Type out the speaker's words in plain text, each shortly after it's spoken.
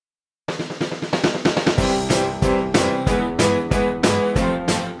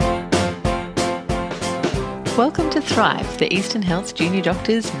Welcome to Thrive, the Eastern Health Junior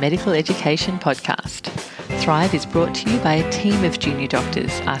Doctors Medical Education Podcast. Thrive is brought to you by a team of junior doctors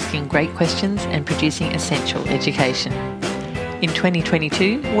asking great questions and producing essential education. In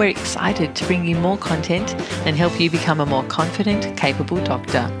 2022, we're excited to bring you more content and help you become a more confident, capable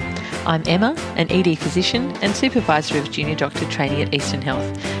doctor. I'm Emma, an ED physician and supervisor of junior doctor training at Eastern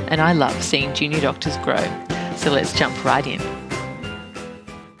Health, and I love seeing junior doctors grow. So let's jump right in.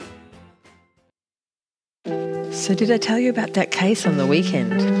 So did I tell you about that case on the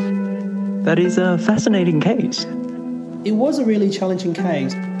weekend? That is a fascinating case. It was a really challenging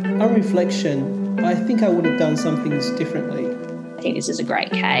case. On reflection, I think I would have done some things differently. I think this is a great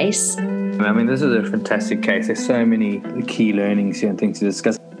case. I mean, this is a fantastic case. There's so many key learnings here and things to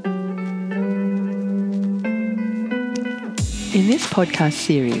discuss. In this podcast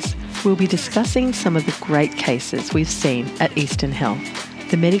series, we'll be discussing some of the great cases we've seen at Eastern Health,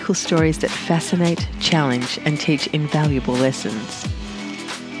 the medical stories that fascinate, challenge and teach invaluable lessons.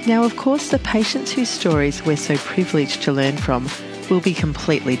 Now, of course, the patients whose stories we're so privileged to learn from will be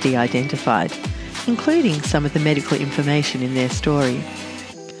completely de-identified, including some of the medical information in their story.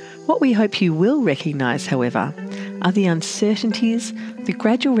 What we hope you will recognise, however, are the uncertainties, the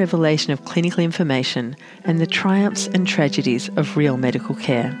gradual revelation of clinical information, and the triumphs and tragedies of real medical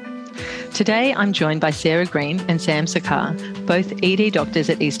care. Today, I'm joined by Sarah Green and Sam Sarkar, both ED doctors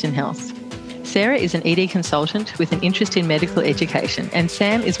at Eastern Health. Sarah is an ED consultant with an interest in medical education, and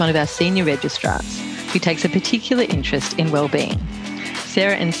Sam is one of our senior registrars who takes a particular interest in wellbeing.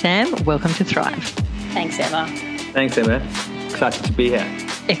 Sarah and Sam, welcome to Thrive. Thanks, Emma. Thanks, Emma. Excited to be here.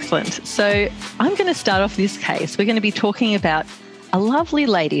 Excellent. So I'm going to start off this case. We're going to be talking about a lovely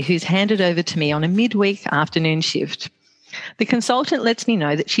lady who's handed over to me on a midweek afternoon shift. The consultant lets me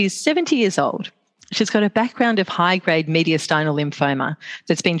know that she's 70 years old. She's got a background of high-grade mediastinal lymphoma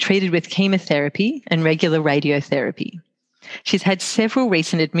that's been treated with chemotherapy and regular radiotherapy. She's had several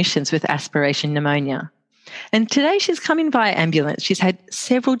recent admissions with aspiration pneumonia. And today she's come in via ambulance. She's had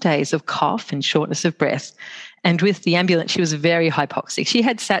several days of cough and shortness of breath. And with the ambulance, she was very hypoxic. She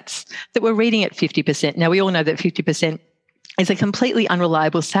had SATs that were reading at 50%. Now, we all know that 50% is a completely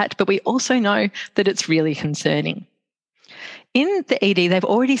unreliable SAT, but we also know that it's really concerning. In the ED, they've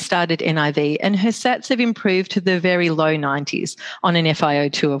already started NIV, and her SATs have improved to the very low 90s on an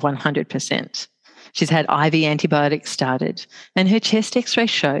FiO2 of 100%. She's had IV antibiotics started, and her chest X-ray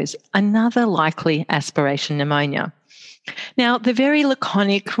shows another likely aspiration pneumonia. Now, the very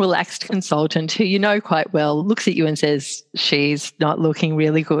laconic, relaxed consultant, who you know quite well, looks at you and says, "She's not looking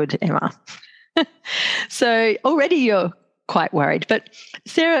really good, Emma." So already you're quite worried. But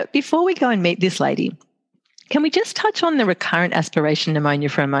Sarah, before we go and meet this lady, can we just touch on the recurrent aspiration pneumonia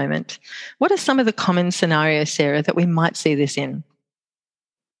for a moment? What are some of the common scenarios, Sarah, that we might see this in?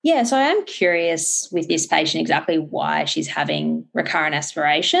 Yeah, so I am curious with this patient exactly why she's having recurrent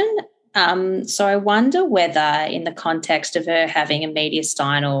aspiration. So I wonder whether in the context of her having a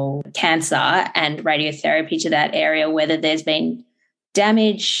mediastinal cancer and radiotherapy to that area, whether there's been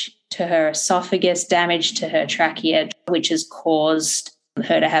damage to her esophagus, damage to her trachea, which has caused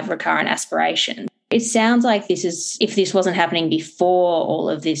her to have recurrent aspiration. It sounds like if this wasn't happening before all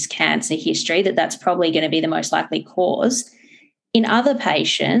of this cancer history, that's probably going to be the most likely cause. In other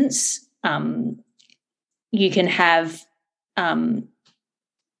patients, you can have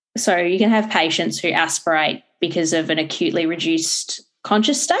patients who aspirate because of an acutely reduced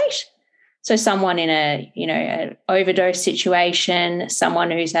conscious state. So someone in an overdose situation,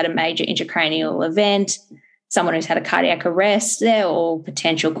 someone who's had a major intracranial event, someone who's had a cardiac arrest, they're all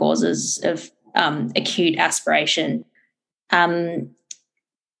potential causes of acute aspiration. And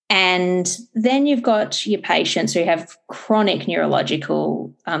then you've got your patients who have chronic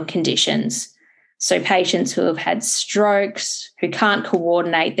neurological conditions. So patients who have had strokes, who can't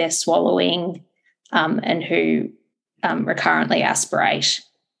coordinate their swallowing, and who recurrently aspirate.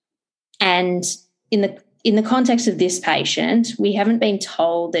 And in the context of this patient, we haven't been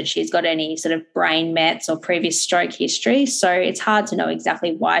told that she's got any sort of brain mets or previous stroke history, so it's hard to know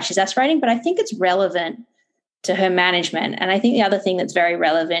exactly why she's aspirating, but I think it's relevant to her management. And I think the other thing that's very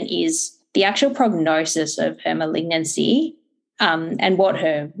relevant is the actual prognosis of her malignancy and what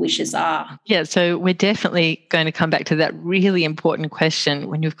her wishes are. Yeah, so we're definitely going to come back to that really important question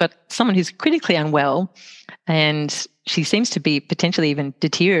when you've got someone who's critically unwell and she seems to be potentially even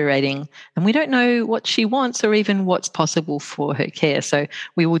deteriorating, and we don't know what she wants or even what's possible for her care. So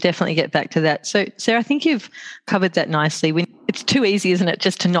we will definitely get back to that. So, Sarah, I think you've covered that nicely. it's too easy, isn't it,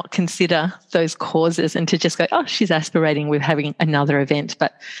 just to not consider those causes and to just go, oh, she's aspirating with having another event.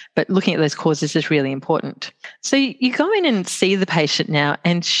 But looking at those causes is really important. So you go in and see the patient now,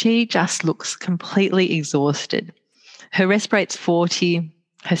 and she just looks completely exhausted. Her respirate's 40,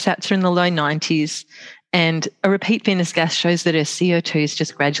 her SATs are in the low 90s, and a repeat venous gas shows that her CO2 is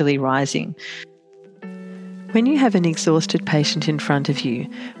just gradually rising. When you have an exhausted patient in front of you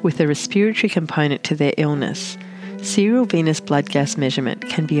with a respiratory component to their illness, serial venous blood gas measurement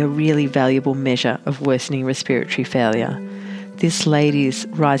can be a really valuable measure of worsening respiratory failure. This lady's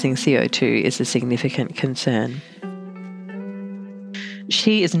rising CO2 is a significant concern.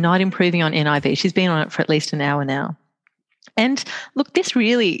 She is not improving on NIV. She's been on it for at least an hour now. And look, this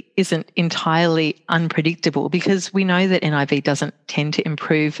really isn't entirely unpredictable because we know that NIV doesn't tend to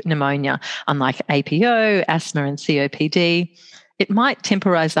improve pneumonia, unlike APO, asthma and COPD. It might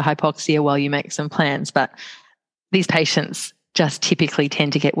temporize the hypoxia while you make some plans, but these patients just typically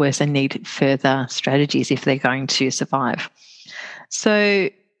tend to get worse and need further strategies if they're going to survive. So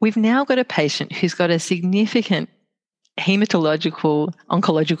we've now got a patient who's got a significant hematological,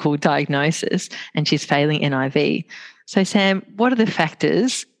 oncological diagnosis, and she's failing NIV. So Sam, what are the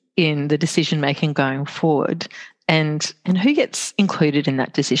factors in the decision-making going forward, and who gets included in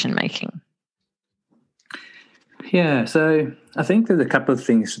that decision-making? Yeah, so I think there's a couple of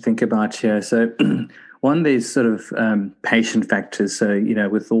things to think about here. So one, there's sort of patient factors. So,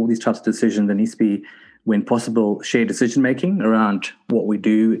 with all these types of decisions, there needs to be, when possible, shared decision-making around what we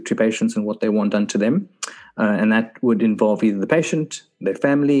do to patients and what they want done to them. And that would involve either the patient, their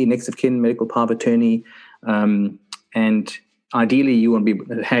family, next of kin, medical power of attorney. And ideally, you want to be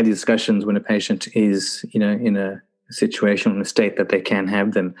able to have these discussions when a patient is, in a situation, in a state that they can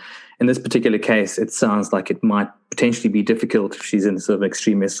have them. In this particular case, it sounds like it might potentially be difficult if she's in sort of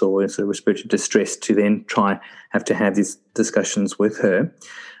extremis or sort of respiratory distress to then have these discussions with her.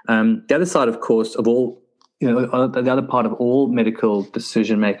 The other side, of course, of all, the other part of all medical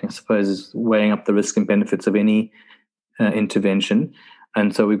decision making, I suppose, is weighing up the risk and benefits of any intervention.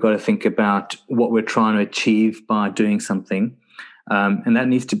 And so we've got to think about what we're trying to achieve by doing something. And that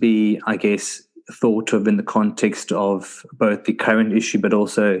needs to be, I guess, thought of in the context of both the current issue, but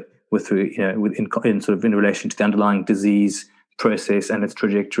also in relation to the underlying disease process and its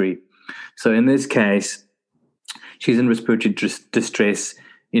trajectory. So in this case, she's in respiratory distress.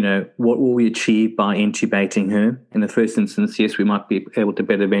 What will we achieve by intubating her? In the first instance, yes, we might be able to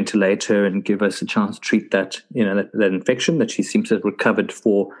better ventilate her and give us a chance to treat that infection that she seems to have recovered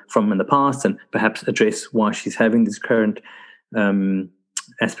from in the past, and perhaps address why she's having these current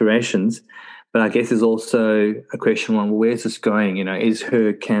aspirations. But I guess there's also a question on, well, where's this going? Is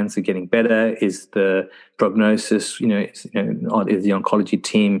her cancer getting better? Is the prognosis, is the oncology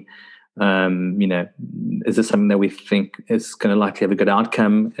team, is this something that we think is going to likely have a good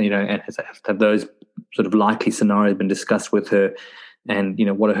outcome? And have those sort of likely scenarios been discussed with her? And,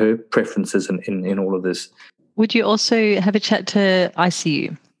 what are her preferences in all of this? Would you also have a chat to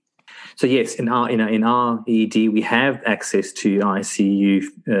ICU? So yes, in our ED, we have access to ICU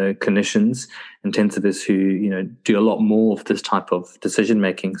clinicians, intensivists who do a lot more of this type of decision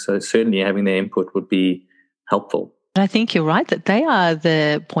making. So certainly having their input would be helpful. I think you're right that they are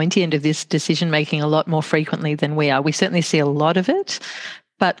the pointy end of this decision making a lot more frequently than we are. We certainly see a lot of it,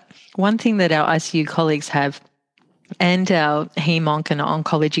 but one thing that our ICU colleagues have, and our hem-onc and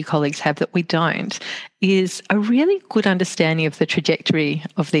oncology colleagues have that we don't, is a really good understanding of the trajectory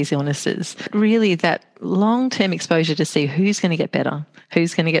of these illnesses. Really that long-term exposure to see who's going to get better,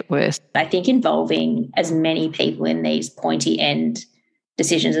 who's going to get worse. I think involving as many people in these pointy end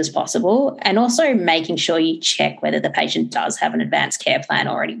decisions as possible, and also making sure you check whether the patient does have an advanced care plan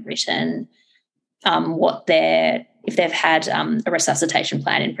already written, if they've had a resuscitation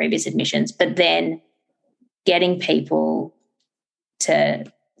plan in previous admissions, but then getting people so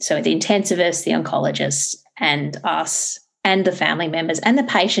the intensivist, the oncologist, and us, and the family members, and the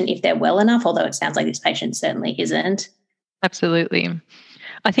patient, if they're well enough, although it sounds like this patient certainly isn't. Absolutely.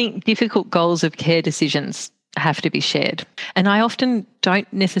 I think difficult goals of care decisions have to be shared. And I often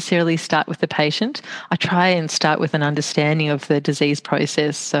don't necessarily start with the patient. I try and start with an understanding of the disease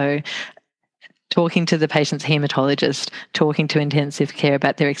process. So talking to the patient's hematologist, talking to intensive care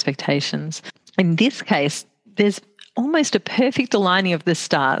about their expectations. In this case, there's almost a perfect aligning of the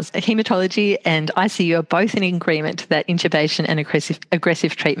stars. Hematology and ICU are both in agreement that intubation and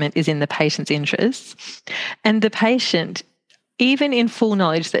aggressive treatment is in the patient's interests. And the patient, even in full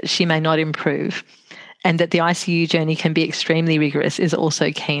knowledge that she may not improve, and that the ICU journey can be extremely rigorous, is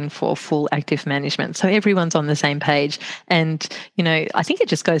also keen for full active management. So everyone's on the same page. And, I think it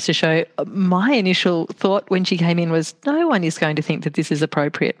just goes to show, my initial thought when she came in was, no one is going to think that this is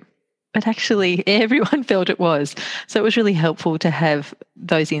appropriate. But actually, everyone felt it was. So it was really helpful to have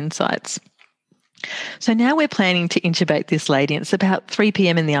those insights. So now we're planning to intubate this lady. It's about 3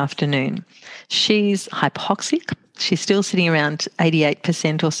 p.m. in the afternoon. She's hypoxic. She's still sitting around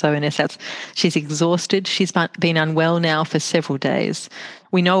 88% or so in her sats. She's exhausted. She's been unwell now for several days.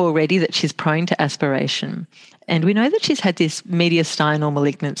 We know already that she's prone to aspiration. And we know that she's had this mediastinal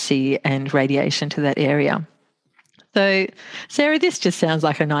malignancy and radiation to that area. So, Sarah, this just sounds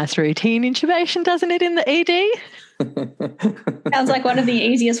like a nice routine intubation, doesn't it, in the ED? Sounds like one of the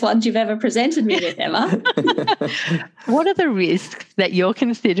easiest ones you've ever presented me with, Emma. What are the risks that you're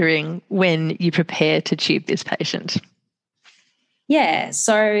considering when you prepare to tube this patient? Yeah,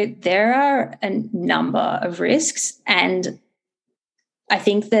 so there are a number of risks, and I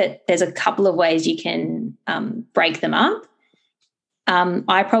think that there's a couple of ways you can break them up.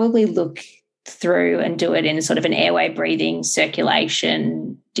 I probably look through and do it in sort of an airway, breathing,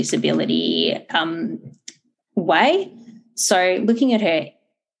 circulation, disability way. So looking at her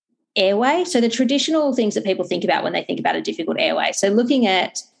airway, so the traditional things that people think about when they think about a difficult airway. So looking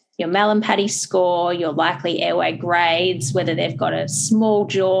at your Mallampati score, your likely airway grades, whether they've got a small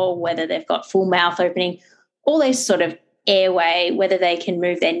jaw, whether they've got full mouth opening, all those sort of airway, whether they can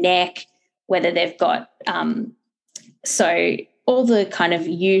move their neck, whether they've got so all the kind of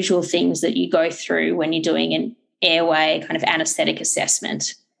usual things that you go through when you're doing an airway kind of anaesthetic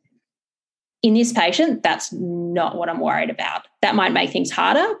assessment. In this patient, that's not what I'm worried about. That might make things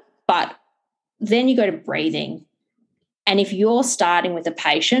harder, but then you go to breathing. And if you're starting with a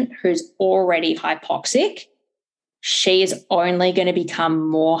patient who's already hypoxic, she is only going to become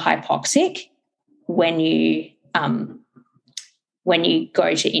more hypoxic when you go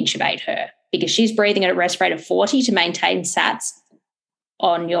to intubate her, because she's breathing at a rest rate of 40 to maintain SATs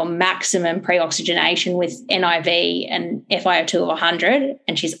on your maximum pre-oxygenation with NIV and FiO2 of 100,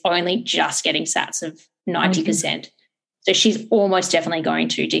 and she's only just getting SATs of 90%. So she's almost definitely going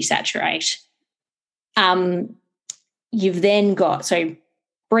to desaturate. You've then got, so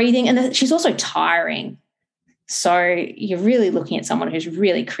breathing, and she's also tiring. So you're really looking at someone who's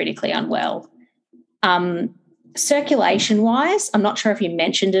really critically unwell. Circulation-wise, I'm not sure if you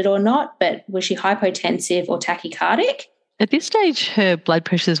mentioned it or not, but was she hypotensive or tachycardic? At this stage, her blood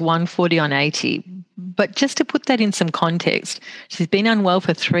pressure is 140 on 80. But just to put that in some context, she's been unwell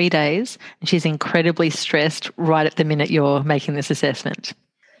for 3 days and she's incredibly stressed right at the minute you're making this assessment.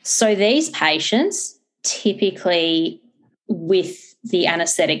 So these patients typically with the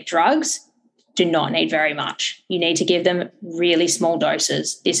anaesthetic drugs do not need very much. You need to give them really small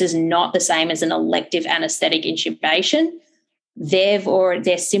doses. This is not the same as an elective anaesthetic intubation. Their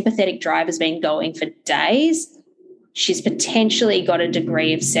sympathetic drive has been going for days. She's potentially got a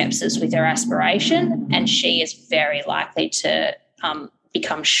degree of sepsis with her aspiration, and she is very likely to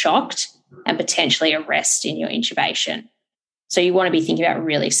become shocked and potentially arrest in your intubation. So you want to be thinking about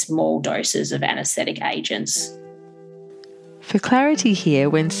really small doses of anaesthetic agents. For clarity here,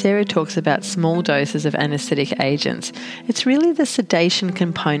 when Sarah talks about small doses of anaesthetic agents, it's really the sedation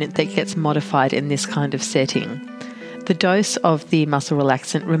component that gets modified in this kind of setting. The dose of the muscle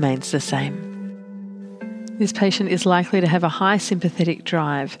relaxant remains the same. This patient is likely to have a high sympathetic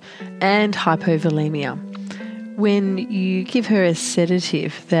drive and hypovolemia. When you give her a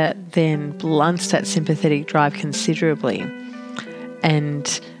sedative that then blunts that sympathetic drive considerably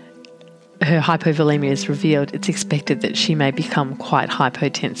and her hypovolemia is revealed, it's expected that she may become quite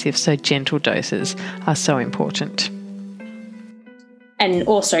hypotensive, so gentle doses are so important. And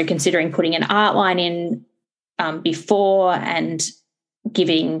also considering putting an art line in before and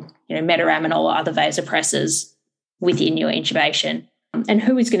giving metaraminol or other vasopressors within your intubation. And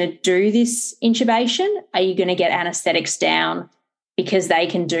who is going to do this intubation? Are you going to get anaesthetics down because they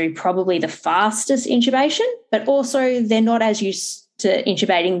can do probably the fastest intubation, but also they're not as used to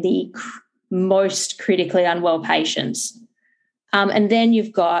intubating the most critically unwell patients. And then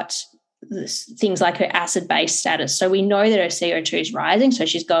you've got things like her acid-base status. So we know that her CO2 is rising, so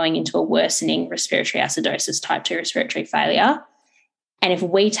she's going into a worsening respiratory acidosis, type 2 respiratory failure. And if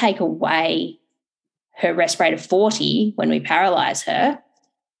we take away her rest rate of 40 when we paralyse her,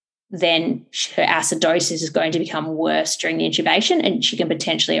 then her acidosis is going to become worse during the intubation and she can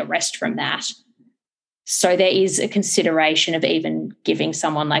potentially arrest from that. So there is a consideration of even giving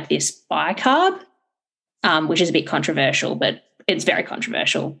someone like this bicarb, which is a bit controversial, but it's very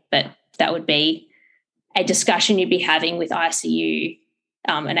controversial. But that would be a discussion you'd be having with ICU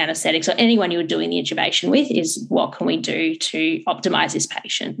an anaesthetic, or anyone you're doing the intubation with, is what can we do to optimise this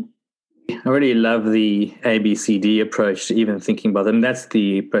patient? I really love the ABCD approach to even thinking about it. And that's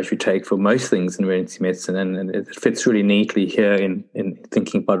the approach we take for most things in emergency medicine. And it fits really neatly here in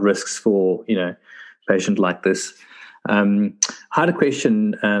thinking about risks for, a patient like this. I had a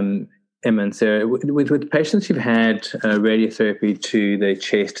question, Emma and Sarah, with patients who've had radiotherapy to their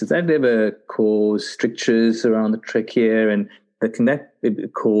chest, does that ever cause strictures around the trachea, and can that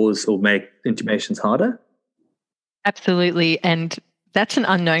cause or make intubations harder? Absolutely. And that's an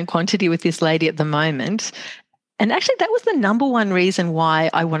unknown quantity with this lady at the moment. And actually, that was the number one reason why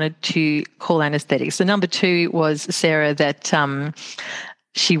I wanted to call anaesthetics. The number two was, Sarah, that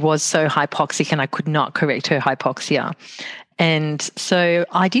she was so hypoxic and I could not correct her hypoxia. And so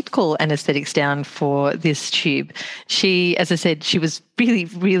I did call anaesthetics down for this tube. She, as I said, she was really,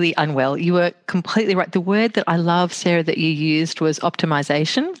 really unwell. You were completely right. The word that I love, Sarah, that you used was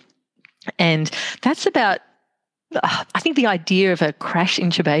optimization. And that's about, I think the idea of a crash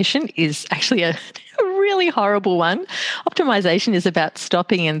intubation is actually a really horrible one. Optimization is about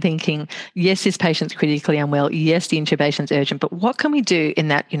stopping and thinking, yes, this patient's critically unwell. Yes, the intubation's urgent, but what can we do in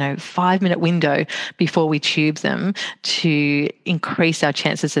that, 5-minute window before we tube them to increase our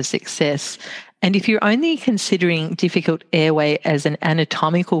chances of success? And if you're only considering difficult airway as an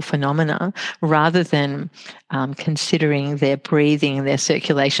anatomical phenomena rather than considering their breathing and their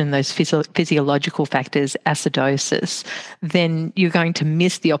circulation, those physiological factors, acidosis, then you're going to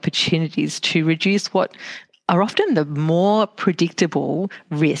miss the opportunities to reduce what are often the more predictable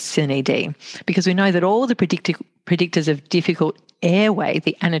risks in ED, because we know that all the predictors of difficult airway,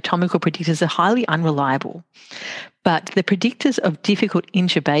 the anatomical predictors, are highly unreliable. But the predictors of difficult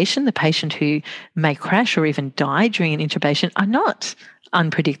intubation, the patient who may crash or even die during an intubation, are not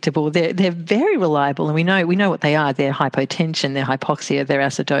unpredictable. They're very reliable, and we know what they are. Their hypotension, their hypoxia, their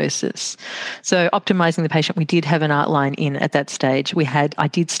acidosis. So optimizing the patient, we did have an outline in at that stage. I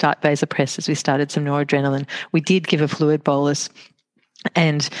did start vasopressors. We started some noradrenaline. We did give a fluid bolus.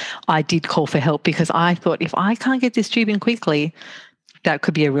 And I did call for help because I thought, if I can't get this tube in quickly, that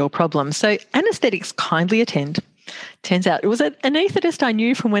could be a real problem. So anaesthetics kindly attend. Turns out it was an anaesthetist I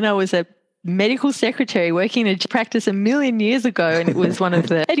knew from when I was a medical secretary working in a practice a million years ago, and it was one of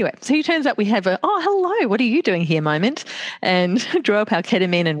the... Anyway, so he turns out we have hello, what are you doing here moment, and draw up our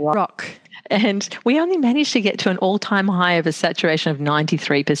ketamine and rock. And we only managed to get to an all-time high of a saturation of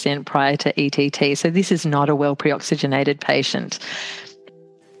 93% prior to ETT. So this is not a well pre-oxygenated patient.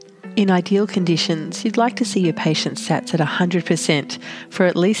 In ideal conditions, you'd like to see your patient sats at 100% for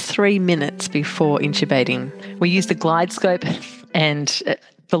at least 3 minutes before intubating. We used the glide scope and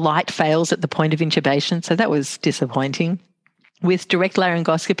the light fails at the point of intubation, so that was disappointing. With direct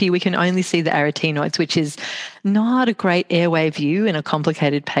laryngoscopy, we can only see the arytenoids, which is not a great airway view in a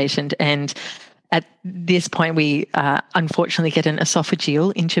complicated patient. And at this point, we unfortunately get an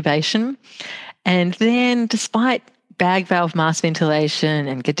esophageal intubation. And then, despite bag valve mask ventilation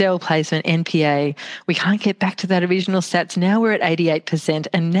and Guedel placement, NPA, we can't get back to that original stats. Now we're at 88%,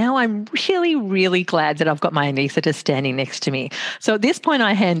 and now I'm really, really glad that I've got my anaesthetist standing next to me. So at this point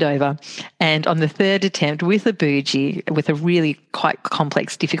I hand over, and on the third attempt with a bougie, with a really quite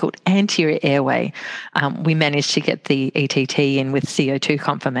complex, difficult anterior airway, we managed to get the ETT in with CO2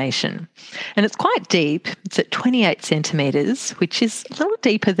 confirmation. And it's quite deep. It's at 28 centimetres, which is a little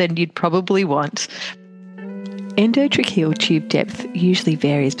deeper than you'd probably want. Endotracheal tube depth usually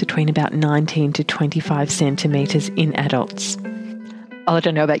varies between about 19 to 25 centimetres in adults. I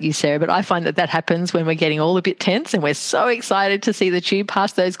don't know about you, Sarah, but I find that happens when we're getting all a bit tense and we're so excited to see the tube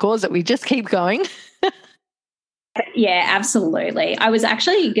past those cords that we just keep going. Yeah, absolutely. I was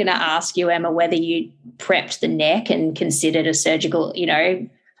actually going to ask you, Emma, whether you prepped the neck and considered a surgical,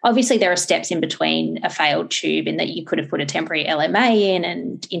 obviously there are steps in between a failed tube in that you could have put a temporary LMA in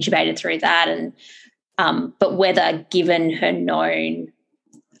and intubated through that, and but whether, given her known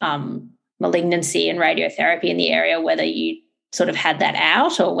malignancy and radiotherapy in the area, whether you sort of had that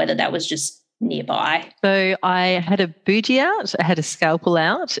out or whether that was just nearby. So I had a bougie out, I had a scalpel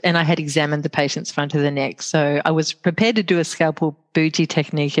out, and I had examined the patient's front of the neck. So I was prepared to do a scalpel bougie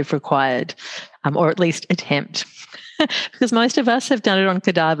technique if required, or at least attempt. Because most of us have done it on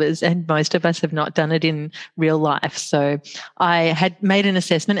cadavers and most of us have not done it in real life. So I had made an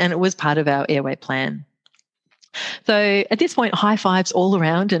assessment and it was part of our airway plan. So at this point, high fives all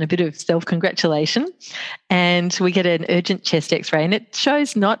around and a bit of self-congratulation. And we get an urgent chest x-ray and it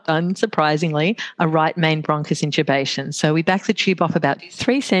shows, not unsurprisingly, a right main bronchus intubation. So we back the tube off about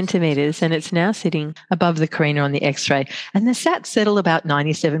 3 centimetres and it's now sitting above the carina on the x-ray. And the sats settle about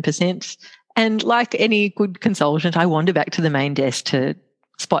 97%. And like any good consultant, I wander back to the main desk to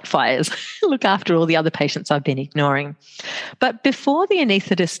spot fires, look after all the other patients I've been ignoring. But before the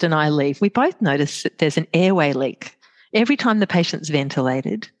anaesthetist and I leave, we both notice that there's an airway leak. Every time the patient's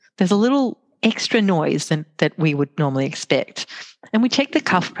ventilated, there's a little extra noise that we would normally expect. And we check the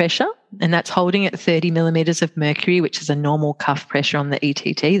cuff pressure, and that's holding at 30 millimeters of mercury, which is a normal cuff pressure on the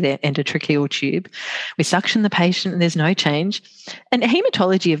ETT, the endotracheal tube. We suction the patient and there's no change. And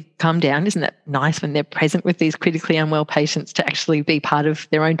hematology have come down. Isn't that nice when they're present with these critically unwell patients to actually be part of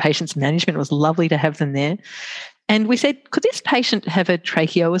their own patient's management? It was lovely to have them there. And we said, could this patient have a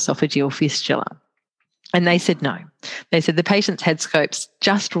tracheoesophageal fistula? And they said no. They said the patient's had scopes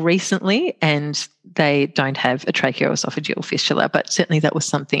just recently and they don't have a tracheoesophageal fistula, but certainly that was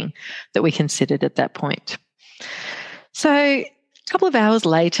something that we considered at that point. So a couple of hours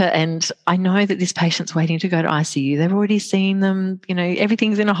later, and I know that this patient's waiting to go to ICU. They've already seen them,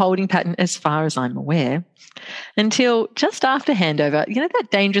 everything's in a holding pattern as far as I'm aware, until just after handover,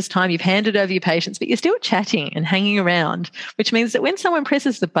 that dangerous time you've handed over your patients, but you're still chatting and hanging around, which means that when someone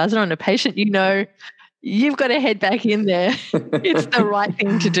presses the buzzer on a patient, you've got to head back in there. It's the right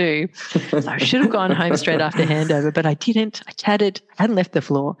thing to do. So I should have gone home straight after handover, but I didn't. I chatted, I hadn't left the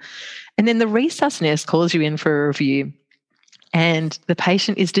floor. And then the resus nurse calls you in for a review and the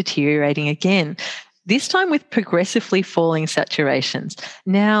patient is deteriorating again, this time with progressively falling saturations.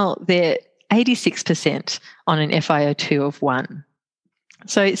 Now they're 86% on an FiO2 of 1.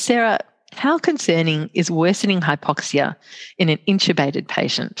 So Sarah, how concerning is worsening hypoxia in an intubated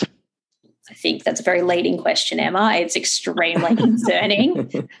patient? I think that's a very leading question, Emma. It's extremely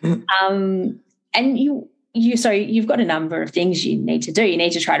concerning. And you've got a number of things you need to do. You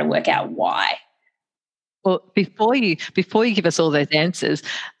need to try to work out why. Well, before you give us all those answers,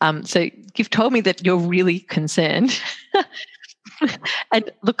 so you've told me that you're really concerned.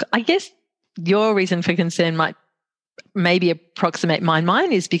 And look, I guess your reason for concern might maybe approximate mine.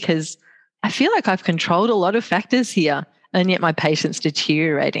 Mine is because I feel like I've controlled a lot of factors here, and yet my patient's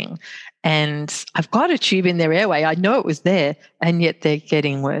deteriorating. And I've got a tube in their airway. I know it was there, and yet they're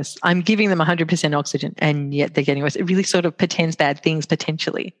getting worse. I'm giving them 100% oxygen, and yet they're getting worse. It really sort of portends bad things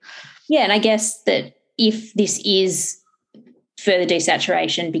potentially. Yeah, and I guess that if this is further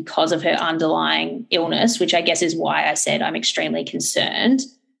desaturation because of her underlying illness, which I guess is why I said I'm extremely concerned,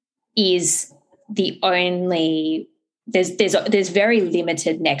 is the only there's very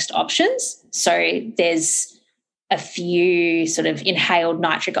limited next options. So there's a few sort of inhaled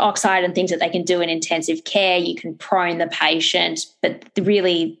nitric oxide and things that they can do in intensive care. You can prone the patient, but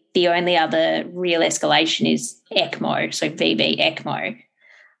really the only other real escalation is ECMO, so VV ECMO.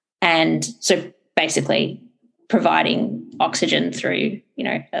 And so basically providing oxygen through,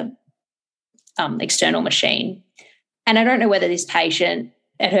 an external machine. And I don't know whether this patient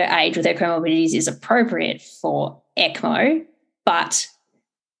at her age with her comorbidities is appropriate for ECMO, but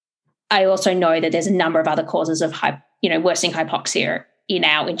I also know that there's a number of other causes of worsening hypoxia in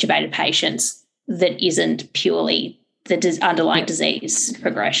our intubated patients that isn't purely the underlying disease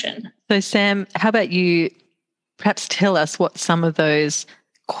progression. So Sam, how about you perhaps tell us what some of those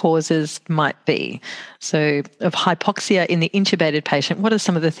causes might be? So of hypoxia in the intubated patient, what are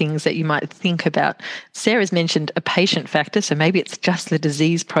some of the things that you might think about? Sarah's mentioned a patient factor, so maybe it's just the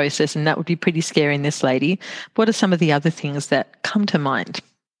disease process, and that would be pretty scary in this lady. What are some of the other things that come to mind?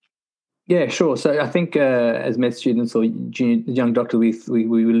 Yeah, sure. So I think as med students or young doctors, we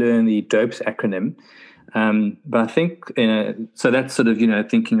learn the DOPES acronym. But I think, so that's sort of,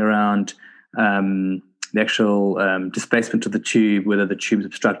 thinking around the actual displacement of the tube, whether the tube's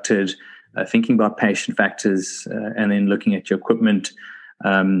obstructed, thinking about patient factors, and then looking at your equipment.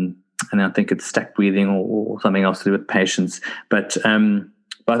 And I think it's stack breathing or something else to do with patients. But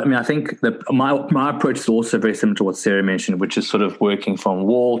I mean, I think that my approach is also very similar to what Sarah mentioned, which is sort of working from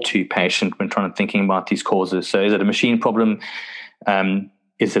wall to patient when thinking about these causes. So is it a machine problem?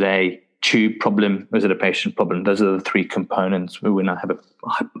 Is it a tube problem? Or is it a patient problem? Those are the three components where we now have an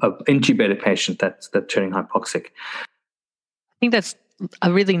intubated patient that's turning hypoxic. I think that's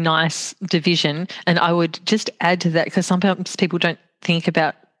a really nice division. And I would just add to that, because sometimes people don't think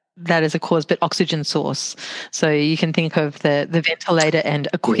about that as a cause, but oxygen source. So you can think of the ventilator and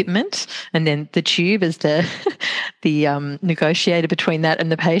equipment, and then the tube as the negotiator between that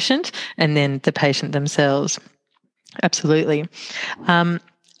and the patient, and then the patient themselves. Absolutely.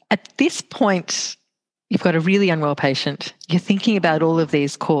 At this point, you've got a really unwell patient. You're thinking about all of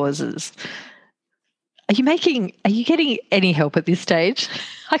these causes. Are you getting any help at this stage?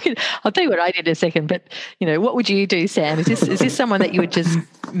 I'll tell you what I did in a second, but what would you do, Sam? Is this someone that you would just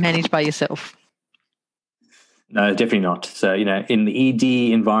manage by yourself? No, definitely not. So, in the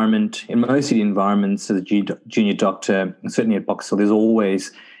ED environment, in most ED environments, as a junior doctor, and certainly at Box Hill, there's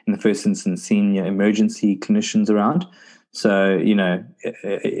always, in the first instance, senior emergency clinicians around. So,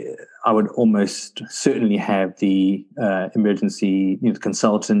 I would almost certainly have the emergency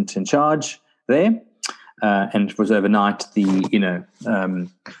consultant in charge there. And if it was overnight, the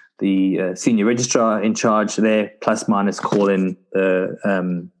senior registrar in charge there, plus minus call in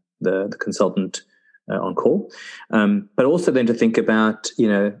the consultant on call, but also then to think about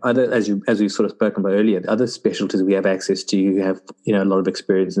other, as we've sort of spoken about earlier, the other specialties we have access to, who have a lot of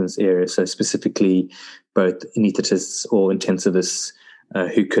experience in this area. So specifically, both anaesthetists or intensivists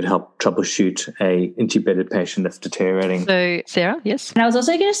who could help troubleshoot a intubated patient that's deteriorating. So Sarah, yes. And I was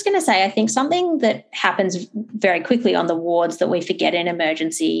also just going to say, I think something that happens very quickly on the wards that we forget in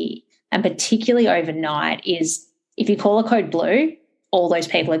emergency, and particularly overnight, is if you call a code blue, all those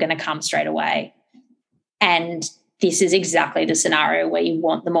people are going to come straight away. And this is exactly the scenario where you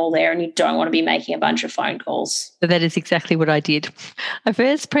want them all there and you don't want to be making a bunch of phone calls. So that is exactly what I did. I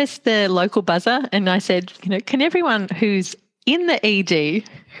first pressed the local buzzer and I said, can everyone who's in the ED,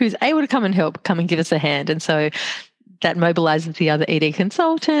 who's able to come and help, come and give us a hand? And so that mobilises the other ED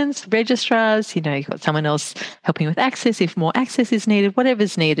consultants, registrars, you've got someone else helping with access if more access is needed,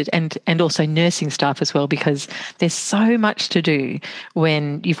 whatever's needed, and also nursing staff as well, because there's so much to do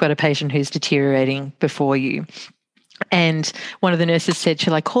when you've got a patient who's deteriorating before you. And one of the nurses said,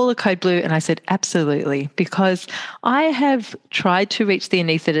 shall I call a code blue? And I said, absolutely, because I have tried to reach the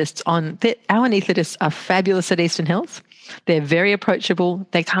anaesthetists our anaesthetists are fabulous at Eastern Health. They're very approachable.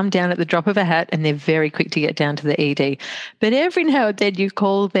 They come down at the drop of a hat and they're very quick to get down to the ED. But every now and then you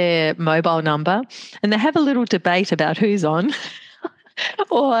call their mobile number and they have a little debate about who's on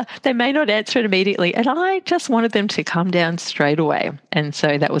or they may not answer it immediately. And I just wanted them to come down straight away. And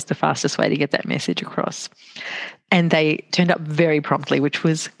so that was the fastest way to get that message across. And they turned up very promptly, which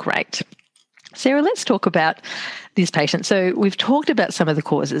was great. Sarah, let's talk about this patient. So we've talked about some of the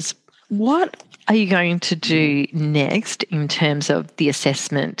causes. What are you going to do next in terms of the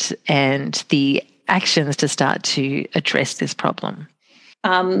assessment and the actions to start to address this problem?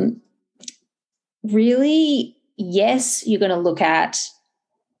 Really, yes, you're going to look at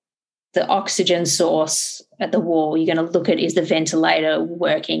the oxygen source at the wall. You're going to look at, is the ventilator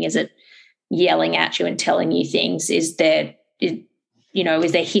working? Is it yelling at you and telling you things? Is there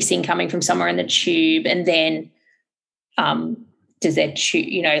hissing coming from somewhere in the tube? And then does that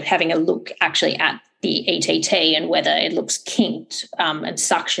tube, having a look actually at the ETT and whether it looks kinked and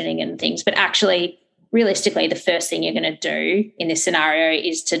suctioning and things. But actually, realistically, the first thing you're going to do in this scenario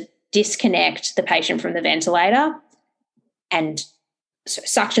is to disconnect the patient from the ventilator and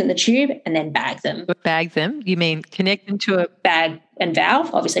suction the tube and then bag them. Bag them? You mean connect them to a bag and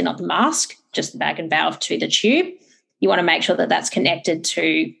valve, obviously not the mask, just the bag and valve to the tube. You want to make sure that that's connected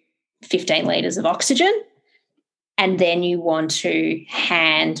to 15 litres of oxygen. And then you want to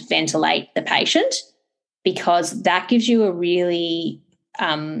hand ventilate the patient, because that gives you a really,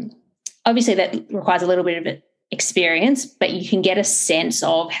 obviously that requires a little bit of experience, but you can get a sense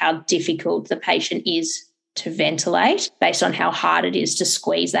of how difficult the patient is to ventilate based on how hard it is to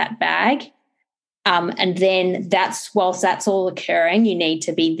squeeze that bag. And then whilst that's all occurring, you need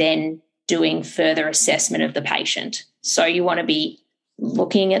to be then doing further assessment of the patient. So you want to be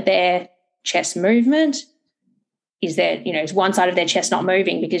looking at their chest movement. Is there, is one side of their chest not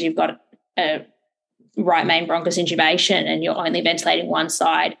moving because you've got a right main bronchus intubation and you're only ventilating one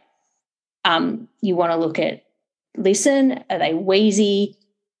side? You want to listen, are they wheezy?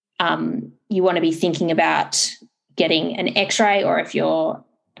 You want to be thinking about getting an x-ray, or if you're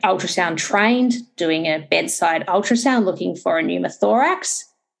ultrasound trained, doing a bedside ultrasound, looking for a pneumothorax.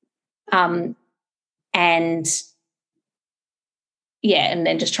 And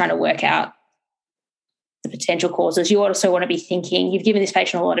then just trying to work out the potential causes. You also want to be thinking, you've given this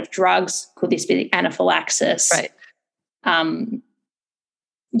patient a lot of drugs. Could this be anaphylaxis? Right.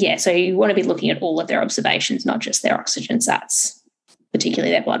 So you want to be looking at all of their observations, not just their oxygen sats,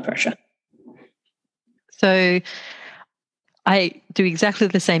 particularly their blood pressure. So I do exactly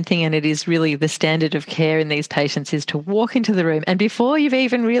the same thing, and it is really the standard of care in these patients is to walk into the room and before you've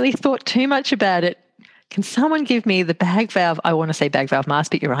even really thought too much about it, can someone give me the bag valve? I want to say bag valve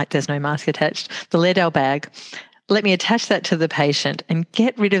mask, but you're right, there's no mask attached. The Laerdal bag. Let me attach that to the patient and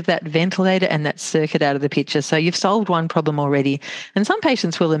get rid of that ventilator and that circuit out of the picture. So you've solved one problem already. And some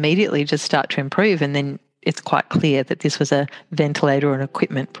patients will immediately just start to improve, and then it's quite clear that this was a ventilator or an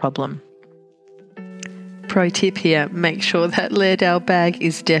equipment problem. Pro tip here, make sure that Laerdal bag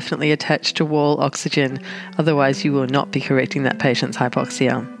is definitely attached to wall oxygen. Otherwise, you will not be correcting that patient's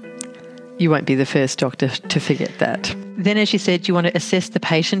hypoxia. You won't be the first doctor to forget that. Then, as you said, you want to assess the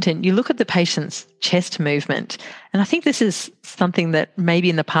patient and you look at the patient's chest movement. And I think this is something that maybe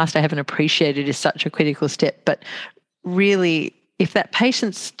in the past I haven't appreciated is such a critical step. But really, if that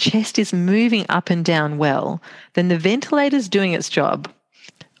patient's chest is moving up and down well, then the ventilator's doing its job.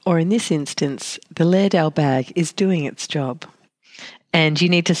 Or in this instance, the Laerdale bag is doing its job. And you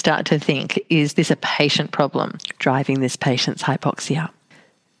need to start to think, is this a patient problem driving this patient's hypoxia?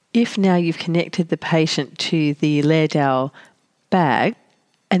 If now you've connected the patient to the Laerdale bag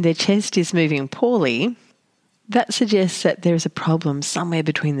and their chest is moving poorly, that suggests that there is a problem somewhere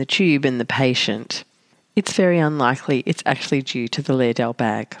between the tube and the patient. It's very unlikely it's actually due to the Laerdale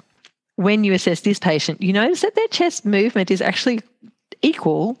bag. When you assess this patient, you notice that their chest movement is actually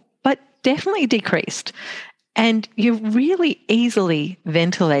equal, but definitely decreased. And you're really easily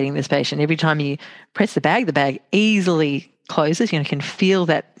ventilating this patient. Every time you press the bag easily closes. You can feel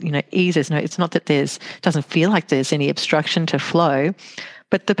that, ease. It's not that doesn't feel like there's any obstruction to flow,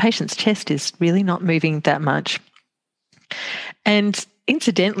 but the patient's chest is really not moving that much. And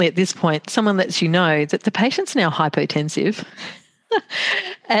incidentally, at this point, someone lets you know that the patient's now hypotensive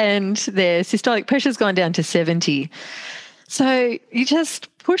and their systolic pressure's gone down to 70. So you just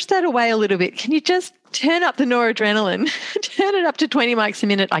push that away a little bit. Can you just turn up the noradrenaline, turn it up to 20 mics a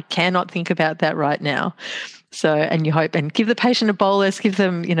minute? I cannot think about that right now. So, and you hope, and give the patient a bolus, give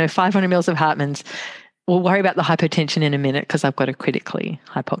them, 500 mils of Hartmann's. We'll worry about the hypotension in a minute because I've got a critically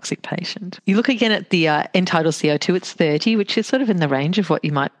hypoxic patient. You look again at the end-tidal CO2, it's 30, which is sort of in the range of what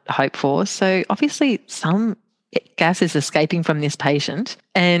you might hope for. So obviously some gas is escaping from this patient,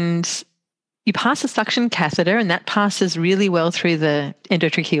 and you pass a suction catheter and that passes really well through the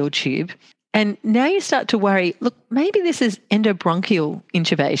endotracheal tube. And now you start to worry, look, maybe this is endobronchial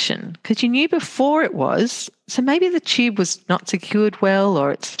intubation because you knew before it was, so maybe the tube was not secured well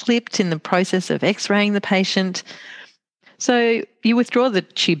or it slipped in the process of x-raying the patient. So you withdraw the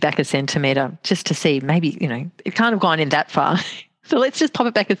tube back a centimetre just to see maybe, it can't have gone in that far. So let's just pop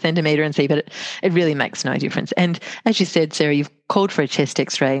it back a centimetre and see, but it really makes no difference. And as you said, Sarah, you've called for a chest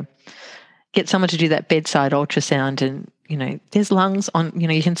x-ray, get someone to do that bedside ultrasound and there's lungs on,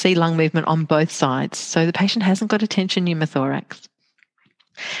 you can see lung movement on both sides. So the patient hasn't got a tension pneumothorax.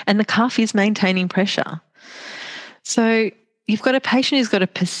 And the cuff is maintaining pressure. So you've got a patient who's got a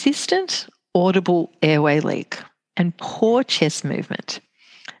persistent audible airway leak and poor chest movement.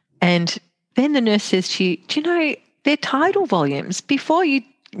 And then the nurse says to you, do you know, their tidal volumes, before you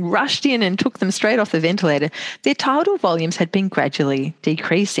rushed in and took them straight off the ventilator, their tidal volumes had been gradually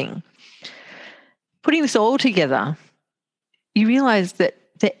decreasing. Putting this all together, you realise that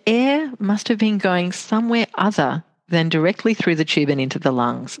the air must have been going somewhere other than directly through the tube and into the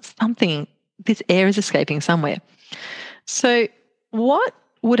lungs. This air is escaping somewhere. So what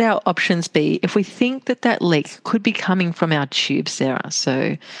would our options be if we think that leak could be coming from our tube, Sarah?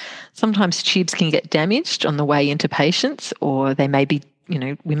 So sometimes tubes can get damaged on the way into patients, or they may be,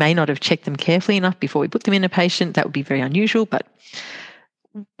 we may not have checked them carefully enough before we put them in a patient. That would be very unusual. But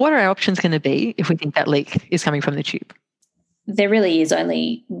what are our options going to be if we think that leak is coming from the tube? There really is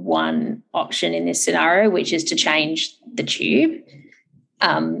only one option in this scenario, which is to change the tube.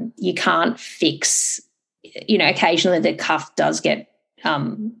 You can't fix, occasionally the cuff does get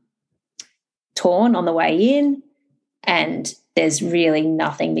torn on the way in, and there's really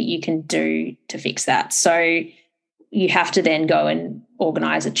nothing that you can do to fix that. So you have to then go and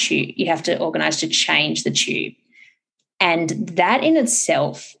organise a tube. You have to organise to change the tube. And that in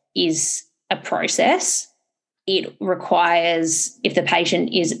itself is a process. It requires, if the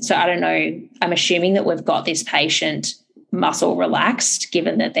patient is, so I don't know, I'm assuming that we've got this patient muscle relaxed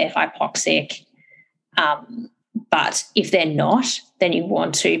given that they're hypoxic. But if they're not, then you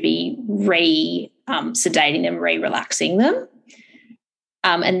want to be sedating them, relaxing them.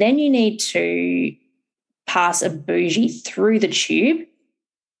 And then you need to pass a bougie through the tube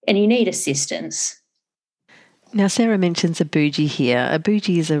and you need assistance. Now, Sarah mentions a bougie here. A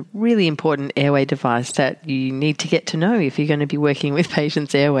bougie is a really important airway device that you need to get to know if you're going to be working with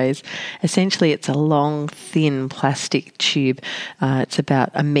patients' airways. Essentially, it's a long, thin plastic tube. It's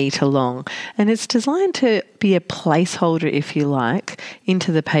about 1 metre long, and it's designed to be a placeholder, if you like,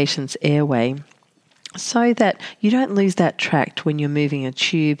 into the patient's airway so that you don't lose that tract when you're moving a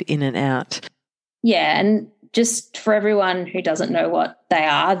tube in and out. Yeah, and just for everyone who doesn't know what they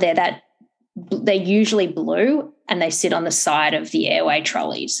are, they're usually blue and they sit on the side of the airway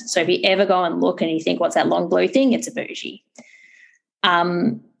trolleys. So if you ever go and look and you think, what's that long blue thing? It's a bougie.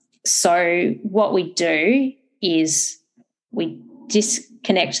 So what we do is we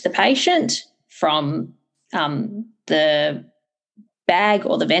disconnect the patient from the bag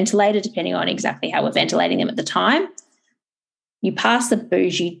or the ventilator, depending on exactly how we're ventilating them at the time. You pass the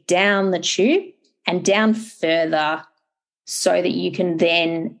bougie down the tube and down further so that you can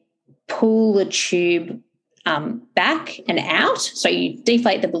then pull the tube back and out. So you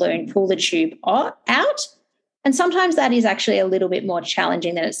deflate the balloon, pull the tube out. And sometimes that is actually a little bit more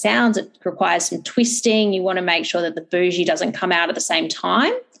challenging than it sounds. It requires some twisting. You want to make sure that the bougie doesn't come out at the same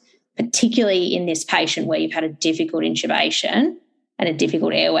time, particularly in this patient where you've had a difficult intubation and a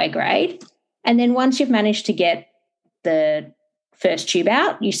difficult airway grade. And then once you've managed to get the first tube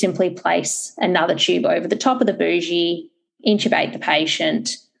out, you simply place another tube over the top of the bougie, intubate the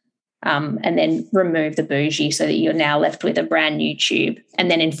patient, and then remove the bougie so that you're now left with a brand new tube, and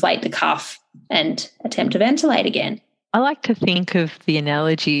then inflate the cuff and attempt to ventilate again. I like to think of the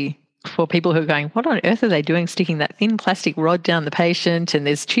analogy for people who are going, what on earth are they doing sticking that thin plastic rod down the patient and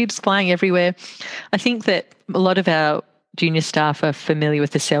there's tubes flying everywhere? I think that a lot of our junior staff are familiar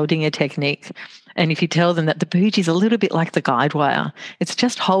with the Seldinger technique. And if you tell them that the bougie is a little bit like the guide wire, it's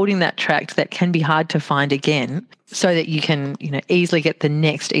just holding that tract that can be hard to find again so that you can, easily get the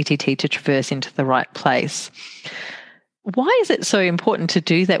next ETT to traverse into the right place. Why is it so important to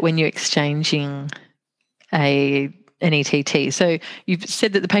do that when you're exchanging an ETT? So you've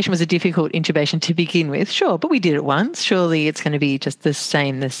said that the patient was a difficult intubation to begin with. Sure, but we did it once. Surely it's going to be just the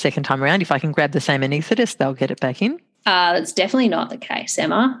same the second time around. If I can grab the same anaesthetist, they'll get it back in. That's definitely not the case,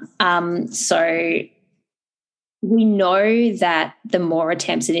 Emma. So we know that the more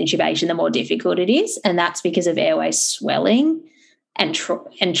attempts at intubation, the more difficult it is, and that's because of airway swelling and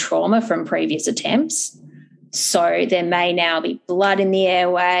trauma from previous attempts. So there may now be blood in the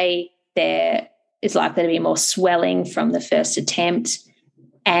airway. There is likely to be more swelling from the first attempt,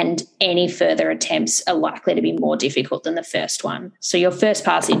 and any further attempts are likely to be more difficult than the first one. So your first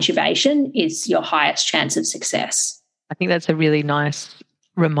pass intubation is your highest chance of success. I think that's a really nice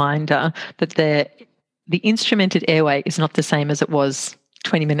reminder that the instrumented airway is not the same as it was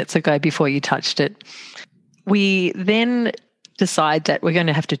 20 minutes ago before you touched it. We then decide that we're going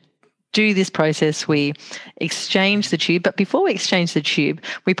to have to do this process. We exchange the tube, but before we exchange the tube,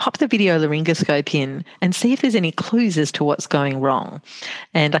 we pop the video laryngoscope in and see if there's any clues as to what's going wrong.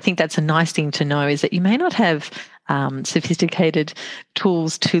 And I think that's a nice thing to know, is that you may not have sophisticated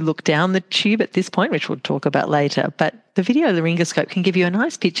tools to look down the tube at this point, which we'll talk about later, but the video laryngoscope can give you a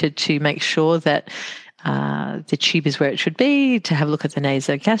nice picture to make sure that the tube is where it should be, to have a look at the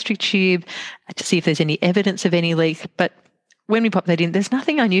nasogastric tube, to see if there's any evidence of any leak. But when we pop that in, there's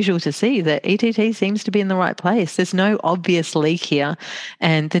nothing unusual to see. The ETT seems to be in the right place. There's no obvious leak here,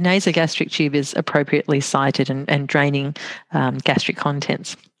 and the nasogastric tube is appropriately sited and draining gastric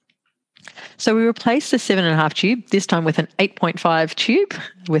contents. So we replaced the 7.5 tube, this time with an 8.5 tube,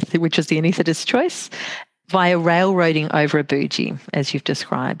 which is the anaesthetist's choice, via railroading over a bougie, as you've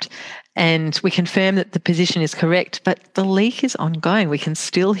described. And we confirm that the position is correct, but the leak is ongoing. We can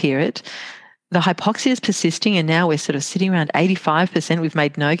still hear it. The hypoxia is persisting, and now we're sort of sitting around 85%. We've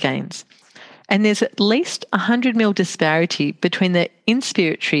made no gains. And there's at least 100 ml disparity between the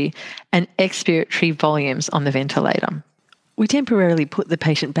inspiratory and expiratory volumes on the ventilator. We temporarily put the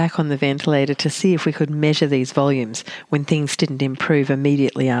patient back on the ventilator to see if we could measure these volumes when things didn't improve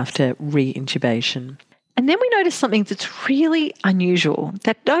immediately after re-intubation. And then we noticed something that's really unusual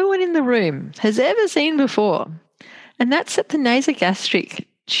that no one in the room has ever seen before. And that's that the nasogastric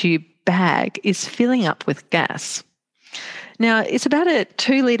tube bag is filling up with gas. Now, it's about a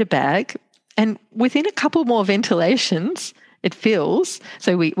 2-litre bag, and within a couple more ventilations, it fills.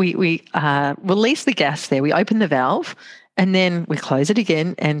 So we release the gas there, we open the valve, and then we close it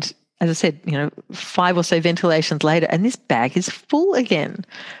again. And as I said, 5 or so ventilations later, and this bag is full again.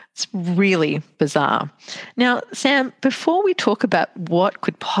 It's really bizarre. Now, Sam, before we talk about what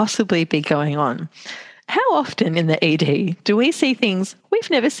could possibly be going on, how often in the ED do we see things we've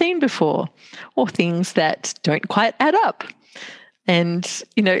never seen before, or things that don't quite add up? And,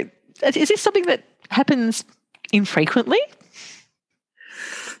 is this something that happens infrequently?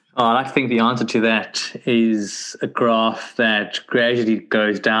 Oh, I like to think the answer to that is a graph that gradually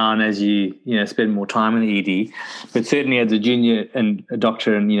goes down as you spend more time in the ED. But certainly as a junior and a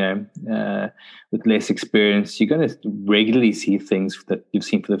doctor and, with less experience, you're going to regularly see things that you've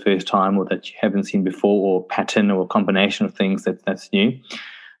seen for the first time or that you haven't seen before, or pattern or combination of things that's new.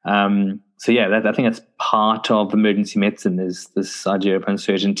 I think that's part of emergency medicine, is this idea of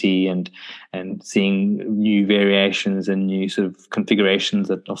uncertainty and seeing new variations and new sort of configurations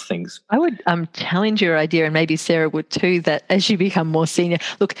of things. I would challenge your idea, and maybe Sarah would too, that as you become more senior,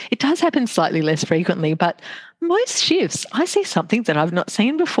 look, it does happen slightly less frequently, but most shifts I see something that I've not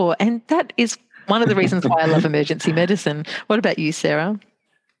seen before, and that is One of the reasons why I love emergency medicine. What about you, Sarah?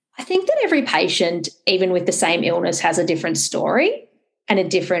 I think that every patient, even with the same illness, has a different story and a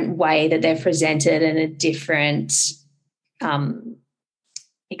different way that they're presented and a different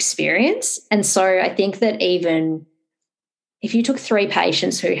experience. And so I think that even if you took 3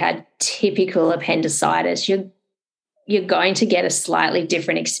 patients who had typical appendicitis, you're going to get a slightly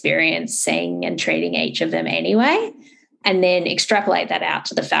different experience seeing and treating each of them anyway, and then extrapolate that out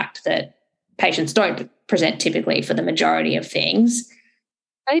to the fact that patients don't present typically for the majority of things.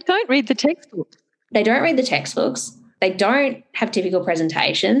 They don't read the textbooks. They don't read the textbooks. They don't have typical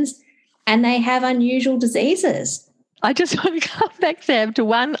presentations, and they have unusual diseases. I just want to come back, Sam, to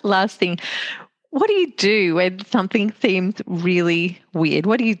one last thing. What do you do when something seems really weird?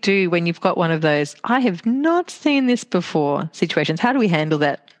 What do you do when you've got one of those, I have not seen this before situations? How do we handle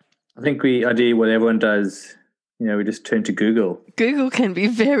that? I think I do what everyone does. We just turn to Google. Google can be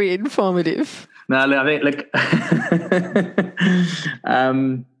very informative. No, I think,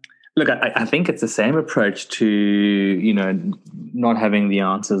 I think it's the same approach to, not having the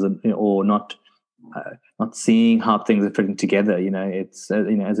answers or not seeing how things are fitting together. It's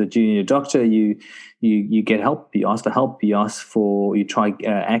as a junior doctor, you get help, you ask for help, you try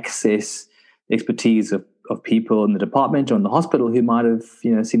access expertise of people in the department or in the hospital who might have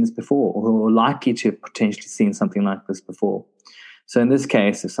seen this before or who are likely to have potentially seen something like this before. So in this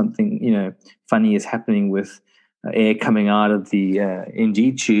case, if something funny is happening with air coming out of the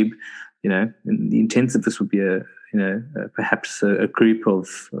NG tube, and the intensivist would be perhaps a group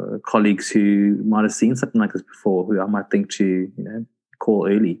of colleagues who might have seen something like this before, who I might think to call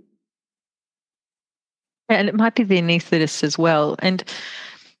early. And it might be the anaesthetist as well. And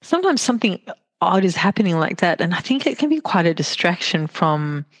sometimes something odd is happening like that, and I think it can be quite a distraction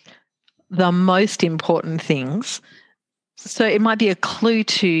from the most important things. So it might be a clue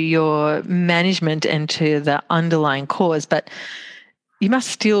to your management and to the underlying cause, but you must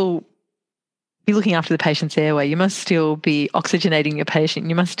still be looking after the patient's airway. You must still be oxygenating your patient.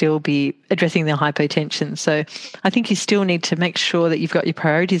 You must still be addressing their hypotension. So I think you still need to make sure that you've got your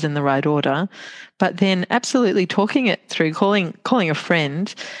priorities in the right order, but then absolutely talking it through, calling a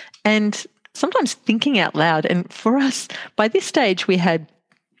friend, and sometimes thinking out loud. And for us, by this stage, we had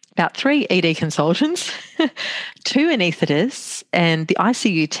about 3 ED consultants, 2 anaesthetists, and the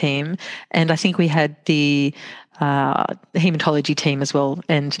ICU team, and I think we had the hematology team as well,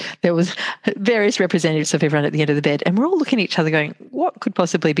 and there was various representatives of everyone at the end of the bed, and we're all looking at each other going, what could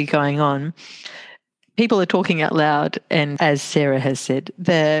possibly be going on? People are talking out loud, and as Sarah has said,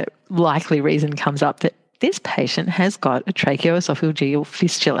 the likely reason comes up that this patient has got a tracheoesophageal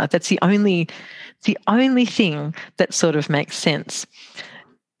fistula. That's the only thing that sort of makes sense.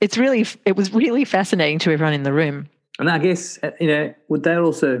 It was really fascinating to everyone in the room. And I guess, would that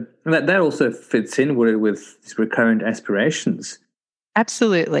also fits in with these recurrent aspirations?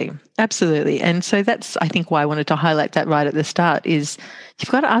 Absolutely. And so that's, I think, why I wanted to highlight that right at the start is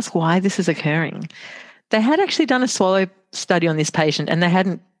you've got to ask why this is occurring. They had actually done a swallow study on this patient, and they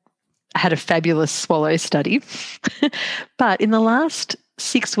hadn't had a fabulous swallow study. But in the last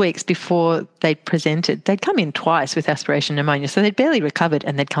 6 weeks before they presented, they'd come in twice with aspiration pneumonia. So they'd barely recovered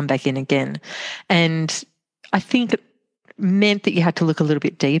and they'd come back in again. And I think it meant that you had to look a little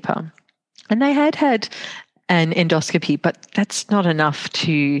bit deeper. And they had an endoscopy, but that's not enough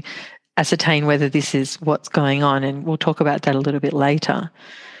to ascertain whether this is what's going on. And we'll talk about that a little bit later.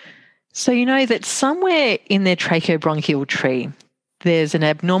 So you know that somewhere in their tracheobronchial tree, there's an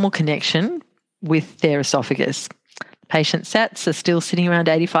abnormal connection with their esophagus. Patient SATs are still sitting around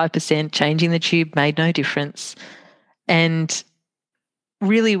 85%, changing the tube made no difference. And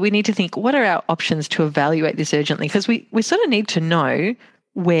really we need to think, what are our options to evaluate this urgently? Because we sort of need to know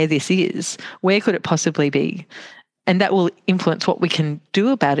where this is. Where could it possibly be? And that will influence what we can do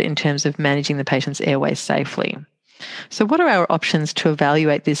about it in terms of managing the patient's airways safely. So what are our options to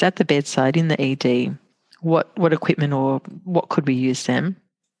evaluate this at the bedside in the ED? What equipment or what could we use, Sam?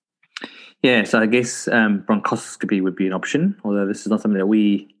 Yeah, so I guess bronchoscopy would be an option, although this is not something that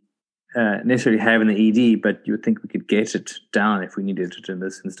we necessarily have in the ED, but you would think we could get it down if we needed it in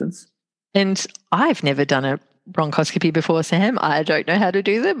this instance. And I've never done a bronchoscopy before, Sam. I don't know how to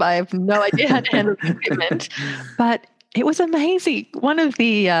do them. I have no idea how to handle the equipment. But it was amazing. One of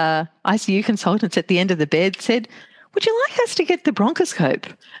the ICU consultants at the end of the bed said, "Would you like us to get the bronchoscope?"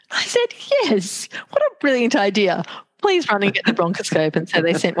 I said, "Yes. What a brilliant idea. Please run and get the bronchoscope." And so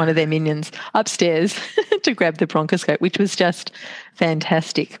they sent one of their minions upstairs to grab the bronchoscope, which was just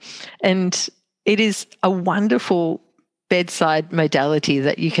fantastic. And it is a wonderful bedside modality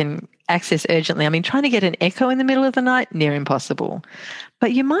that you can access urgently. I mean, trying to get an echo in the middle of the night, near impossible.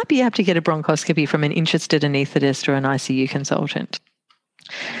 But you might be able to get a bronchoscopy from an interested anaesthetist or an ICU consultant.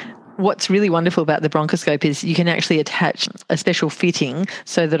 What's really wonderful about the bronchoscope is you can actually attach a special fitting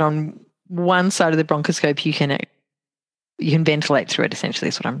so that on one side of the bronchoscope you can ventilate through it, essentially,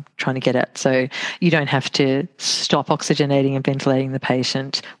 is what I'm trying to get at. So you don't have to stop oxygenating and ventilating the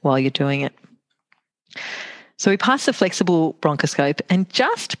patient while you're doing it. So we passed the flexible bronchoscope, and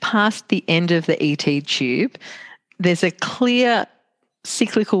just past the end of the ET tube, there's a clear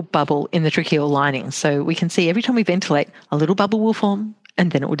cyclical bubble in the tracheal lining. So we can see every time we ventilate, a little bubble will form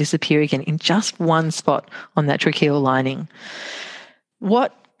and then it will disappear again in just one spot on that tracheal lining.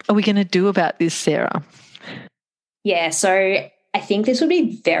 What are we going to do about this, Sarah? Yeah, so I think this would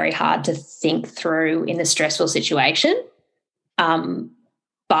be very hard to think through in a stressful situation.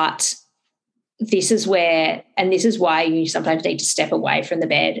 But this is why you sometimes need to step away from the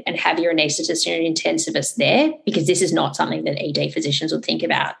bed and have your anaesthetist and your intensivist there, because this is not something that ED physicians would think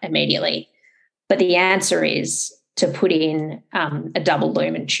about immediately. But the answer is to put in a double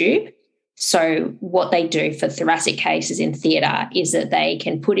lumen tube. So what they do for thoracic cases in theatre is that they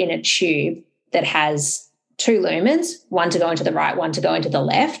can put in a tube that has 2 lumens, one to go into the right, one to go into the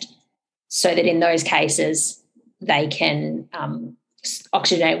left, so that in those cases they can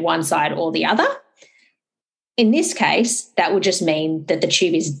oxygenate one side or the other. In this case, that would just mean that the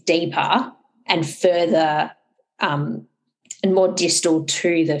tube is deeper and further and more distal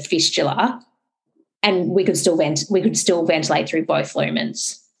to the fistula, and we could still ventilate through both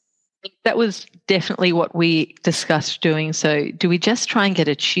lumens. That was definitely what we discussed doing. So do we just try and get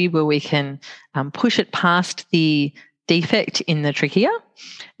a tube where we can push it past the defect in the trachea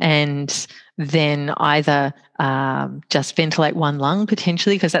and then either just ventilate one lung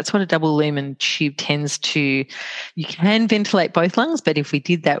potentially, because that's what a double lumen tube tends to, you can ventilate both lungs, but if we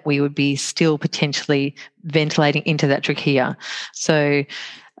did that, we would be still potentially ventilating into that trachea. So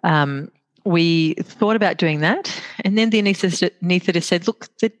we thought about doing that, and then the anaesthetist said, look,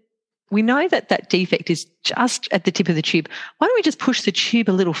 we know that that defect is just at the tip of the tube. Why don't we just push the tube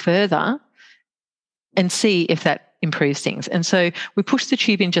a little further and see if that improves things? And so we pushed the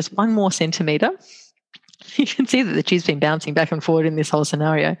tube in just 1 more centimetre. You can see that the tube's been bouncing back and forward in this whole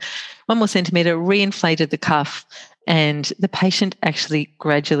scenario. 1 more centimetre, reinflated the cuff, and the patient actually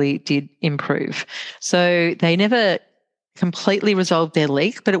gradually did improve. So they never completely resolved their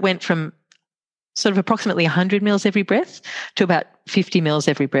leak, but it went from sort of approximately 100 mils every breath to about 50 mils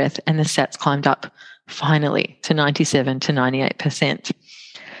every breath, and the SATs climbed up finally to 97 to 98%.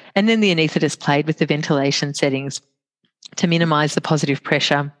 And then the anaesthetist played with the ventilation settings to minimise the positive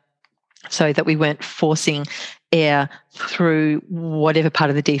pressure so that we weren't forcing air through whatever part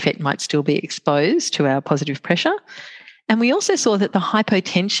of the defect might still be exposed to our positive pressure. And we also saw that the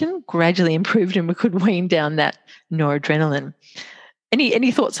hypotension gradually improved and we could wean down that noradrenaline.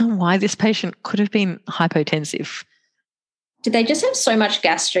 Any thoughts on why this patient could have been hypotensive? Did they just have so much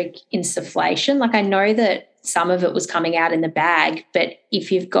gastric insufflation? Like, I know that some of it was coming out in the bag, but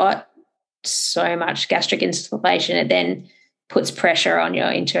if you've got so much gastric insufflation, it then puts pressure on your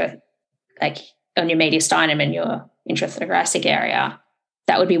on your mediastinum and your intrathoracic area.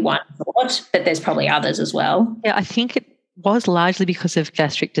 That would be one thought, but there's probably others as well. Yeah, I think it was largely because of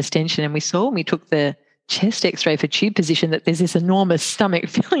gastric distension, and we saw when we took the chest x-ray for tube position that there's this enormous stomach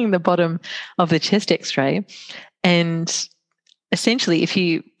filling the bottom of the chest x-ray. And essentially, if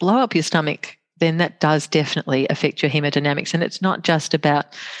you blow up your stomach, then that does definitely affect your hemodynamics. And it's not just about,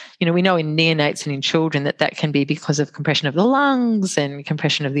 we know in neonates and in children that can be because of compression of the lungs and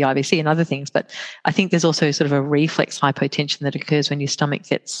compression of the IVC and other things. But I think there's also sort of a reflex hypotension that occurs when your stomach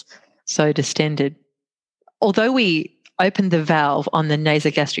gets so distended. Although we opened the valve on the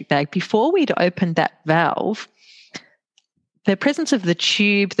nasogastric bag, before we'd opened that valve, the presence of the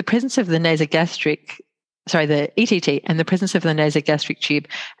tube, the presence of the ETT and the presence of the nasogastric tube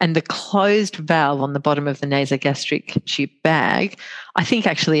and the closed valve on the bottom of the nasogastric tube bag, I think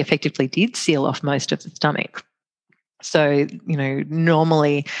actually effectively did seal off most of the stomach. So,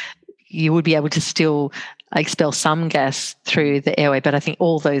 normally you would be able to still expel some gas through the airway, but I think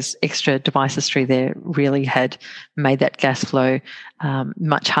all those extra devices through there really had made that gas flow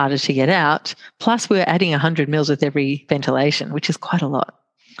much harder to get out. Plus, we were adding 100 mils with every ventilation, which is quite a lot.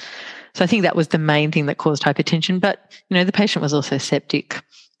 So I think that was the main thing that caused hypertension. But, the patient was also septic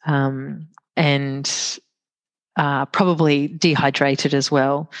and probably dehydrated as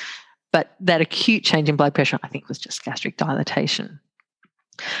well. But that acute change in blood pressure, I think, was just gastric dilatation.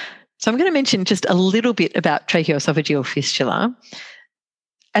 So I'm going to mention just a little bit about tracheoesophageal fistula.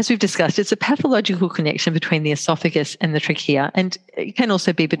 as we've discussed, it's a pathological connection between the esophagus and the trachea, and it can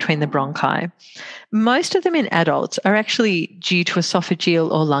also be between the bronchi. Most of them in adults are actually due to esophageal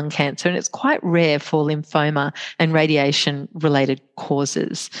or lung cancer, and it's quite rare for lymphoma and radiation-related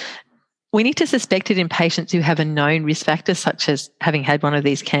causes. We need to suspect it in patients who have a known risk factor, such as having had one of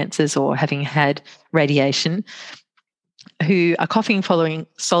these cancers or having had radiation, who are coughing following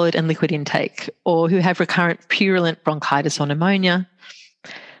solid and liquid intake, or who have recurrent purulent bronchitis or pneumonia.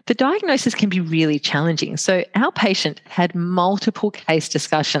 The diagnosis can be really challenging. So our patient had multiple case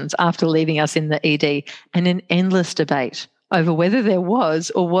discussions after leaving us in the ED and an endless debate over whether there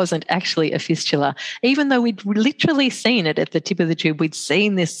was or wasn't actually a fistula. Even though we'd literally seen it at the tip of the tube, we'd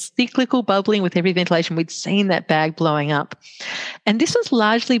seen this cyclical bubbling with every ventilation, we'd seen that bag blowing up. And this was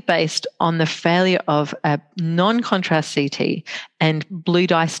largely based on the failure of a non-contrast CT and blue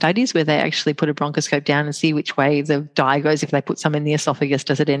dye studies where they actually put a bronchoscope down and see which way the dye goes. If they put some in the esophagus,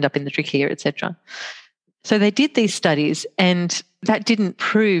 does it end up in the trachea, etc. So they did these studies, and that didn't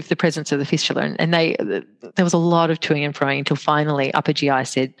prove the presence of the fistula. And there was a lot of toing and froing until finally upper GI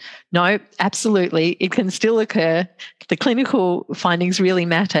said, no, absolutely, it can still occur. The clinical findings really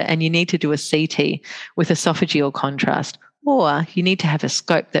matter, and you need to do a CT with esophageal contrast. Or you need to have a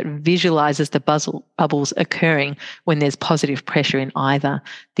scope that visualizes the bubbles occurring when there's positive pressure in either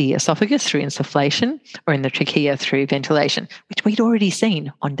the esophagus through insufflation or in the trachea through ventilation, which we'd already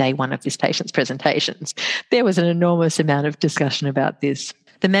seen on day one of this patient's presentations. There was an enormous amount of discussion about this.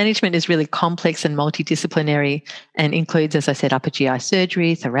 The management is really complex and multidisciplinary and includes, as I said, upper GI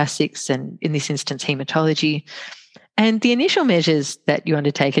surgery, thoracics, and in this instance, hematology. And the initial measures that you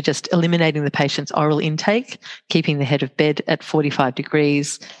undertake are just eliminating the patient's oral intake, keeping the head of bed at 45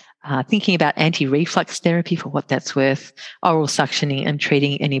 degrees, thinking about anti-reflux therapy for what that's worth, oral suctioning, and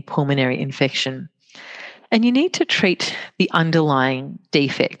treating any pulmonary infection. And you need to treat the underlying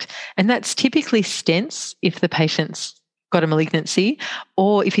defect. And that's typically stents if the patient's got a malignancy,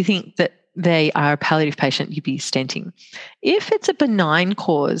 or if you think that they are a palliative patient, you'd be stenting. If it's a benign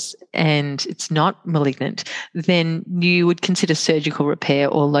cause and it's not malignant, then you would consider surgical repair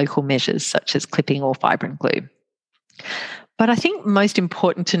or local measures such as clipping or fibrin glue. But I think most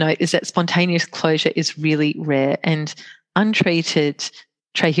important to note is that spontaneous closure is really rare, and untreated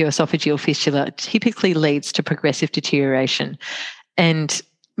tracheoesophageal fistula typically leads to progressive deterioration. And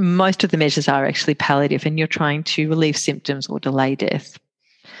most of the measures are actually palliative, and you're trying to relieve symptoms or delay death.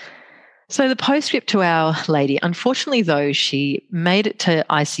 So the postscript to our lady, unfortunately though, she made it to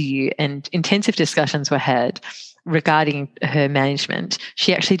ICU and intensive discussions were had regarding her management.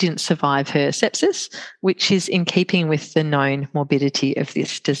 She actually didn't survive her sepsis, which is in keeping with the known morbidity of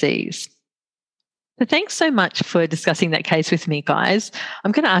this disease. So thanks so much for discussing that case with me, guys.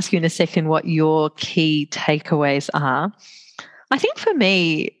 I'm going to ask you in a second what your key takeaways are. I think for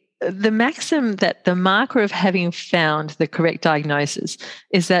me, the maxim that the marker of having found the correct diagnosis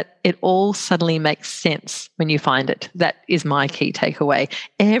is that it all suddenly makes sense when you find it. That is my key takeaway.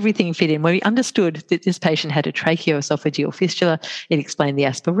 Everything fit in. When we understood that this patient had a tracheoesophageal fistula, it explained the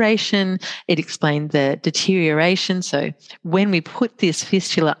aspiration, it explained the deterioration. So when we put this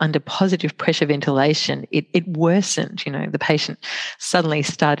fistula under positive pressure ventilation, it worsened. The patient suddenly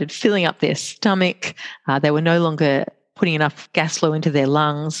started filling up their stomach. They were no longer putting enough gas flow into their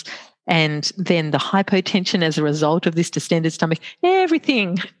lungs, and then the hypotension as a result of this distended stomach,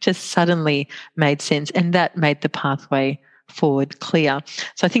 everything just suddenly made sense, and that made the pathway forward clear.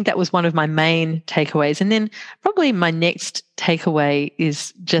 So I think that was one of my main takeaways. And then probably my next takeaway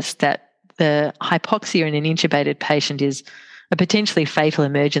is just that the hypoxia in an intubated patient is a potentially fatal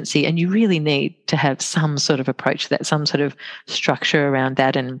emergency, and you really need to have some sort of approach to that, some sort of structure around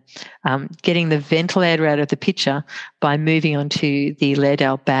that, and getting the ventilator out of the picture by moving on to the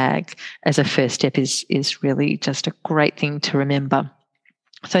Laerdale bag as a first step is really just a great thing to remember.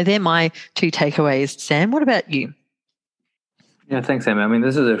 So they're my two takeaways. Sam, what about you? Yeah, thanks, Emma. I mean,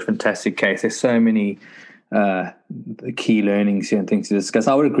 this is a fantastic case. There's so many key learnings here and things to discuss.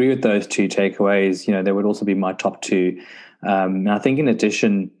 I would agree with those two takeaways. They would also be my top two. And I think in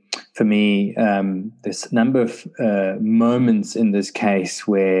addition, for me, there's a number of moments in this case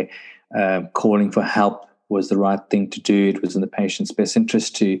where calling for help was the right thing to do. It was in the patient's best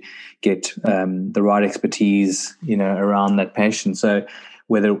interest to get the right expertise, around that patient. So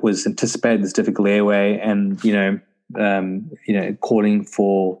whether it was anticipated this difficult airway and, calling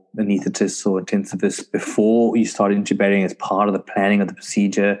for anaesthetists or intensivists before you start intubating as part of the planning of the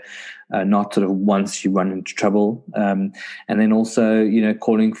procedure, not sort of once you run into trouble. And then also,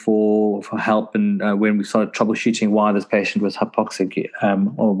 calling for help and when we started troubleshooting why this patient was hypoxic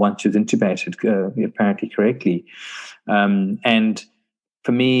or once she was intubated apparently correctly. And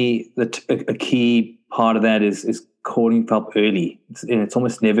for me, a key part of that is calling for help early. It's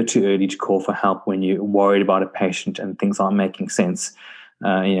almost never too early to call for help when you're worried about a patient and things aren't making sense.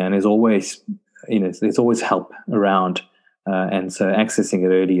 And there's always help around. And so accessing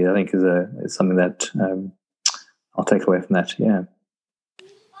it early, I think, is something that I'll take away from that. Yeah.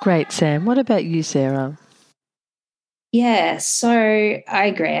 Great, Sam. What about you, Sarah? Yeah, so I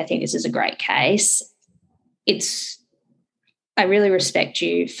agree. I think this is a great case. I really respect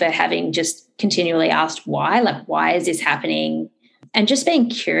you for having just continually asked why, like, why is this happening? And just being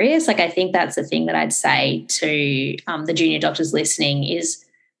curious. Like, I think that's the thing that I'd say to the junior doctors listening is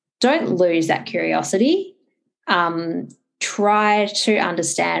don't lose that curiosity. Try to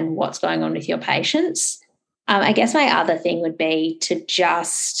understand what's going on with your patients. I guess my other thing would be to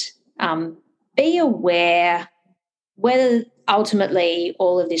just be aware whether ultimately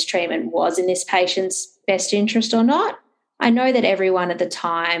all of this treatment was in this patient's best interest or not. I know that everyone at the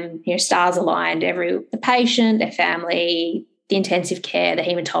time, stars aligned, the patient, their family, the intensive care, the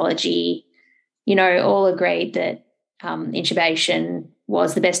hematology, all agreed that intubation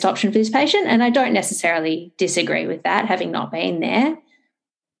was the best option for this patient. And I don't necessarily disagree with that, having not been there.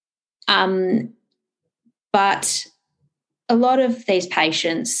 But a lot of these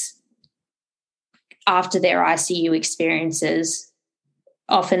patients, after their ICU experiences,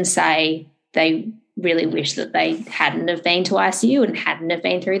 often say they really wish that they hadn't have been to ICU and hadn't have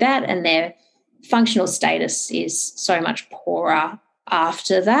been through that, and their functional status is so much poorer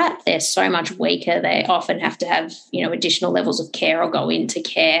after that. They're so much weaker. They often have to have, additional levels of care or go into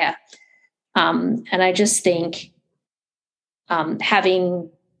care. And I just think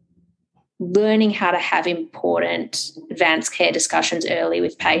learning how to have important advanced care discussions early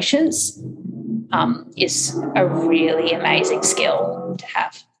with patients is a really amazing skill to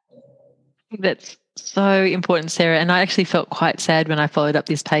have. That's so important, Sarah. And I actually felt quite sad when I followed up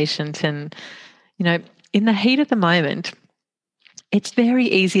this patient. And, in the heat of the moment, it's very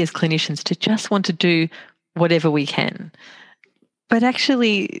easy as clinicians to just want to do whatever we can. But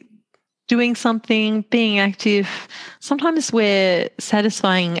actually doing something, being active, sometimes we're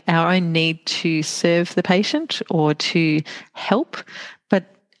satisfying our own need to serve the patient or to help. But,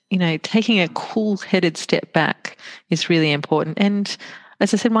 taking a cool-headed step back is really important. And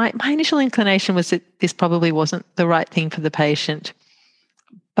as I said, my initial inclination was that this probably wasn't the right thing for the patient,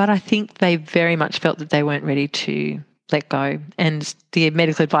 but I think they very much felt that they weren't ready to let go, and the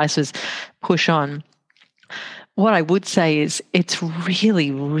medical advice was push on. What I would say is it's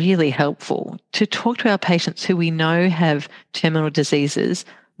really, really helpful to talk to our patients who we know have terminal diseases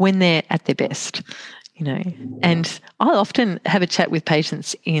when they're at their best, And I'll often have a chat with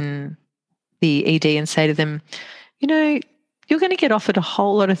patients in the ED and say to them, you're going to get offered a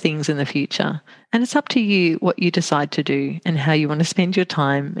whole lot of things in the future, and it's up to you what you decide to do and how you want to spend your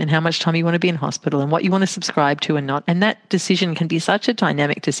time and how much time you want to be in hospital and what you want to subscribe to and not. And that decision can be such a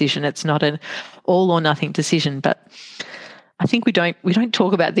dynamic decision. It's not an all or nothing decision. But I think we don't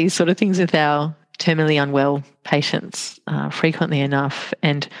talk about these sort of things with our terminally unwell patients frequently enough,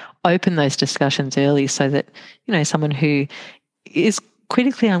 and open those discussions early so that, someone who is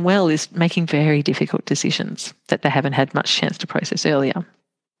critically unwell is making very difficult decisions that they haven't had much chance to process earlier.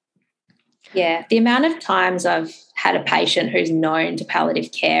 Yeah, the amount of times I've had a patient who's known to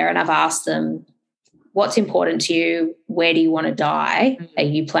palliative care and I've asked them, what's important to you? Where do you want to die? Are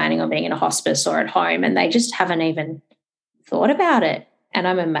you planning on being in a hospice or at home? And they just haven't even thought about it. And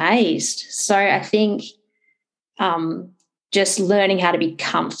I'm amazed. So I think just learning how to be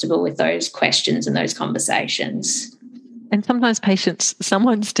comfortable with those questions and those conversations. And sometimes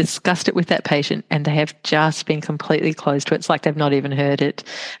someone's discussed it with that patient and they have just been completely closed to it. It's like they've not even heard it.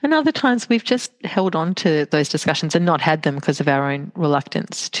 And other times we've just held on to those discussions and not had them because of our own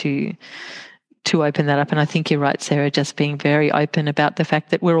reluctance to open that up. And I think you're right, Sarah, just being very open about the fact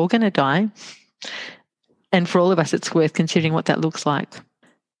that we're all going to die. And for all of us, it's worth considering what that looks like.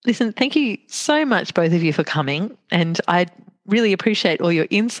 Listen, thank you so much, both of you, for coming. And I really appreciate all your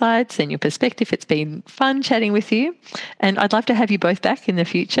insights and your perspective. It's been fun chatting with you. And I'd love to have you both back in the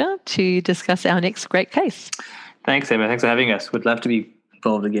future to discuss our next great case. Thanks, Emma. Thanks for having us. We'd love to be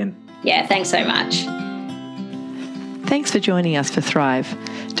involved again. Yeah, thanks so much. Thanks for joining us for Thrive.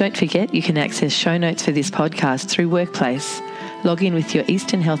 Don't forget you can access show notes for this podcast through Workplace. Log in with your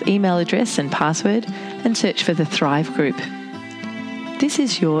Eastern Health email address and password and search for the Thrive group. This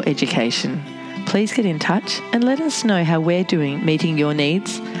is your education. Please get in touch and let us know how we're doing meeting your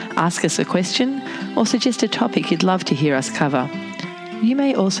needs, ask us a question, or suggest a topic you'd love to hear us cover. You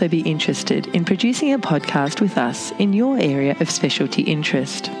may also be interested in producing a podcast with us in your area of specialty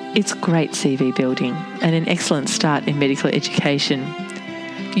interest. It's great CV building and an excellent start in medical education.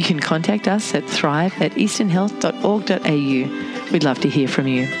 You can contact us at thrive@easternhealth.org.au. We'd love to hear from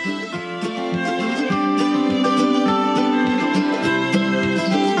you.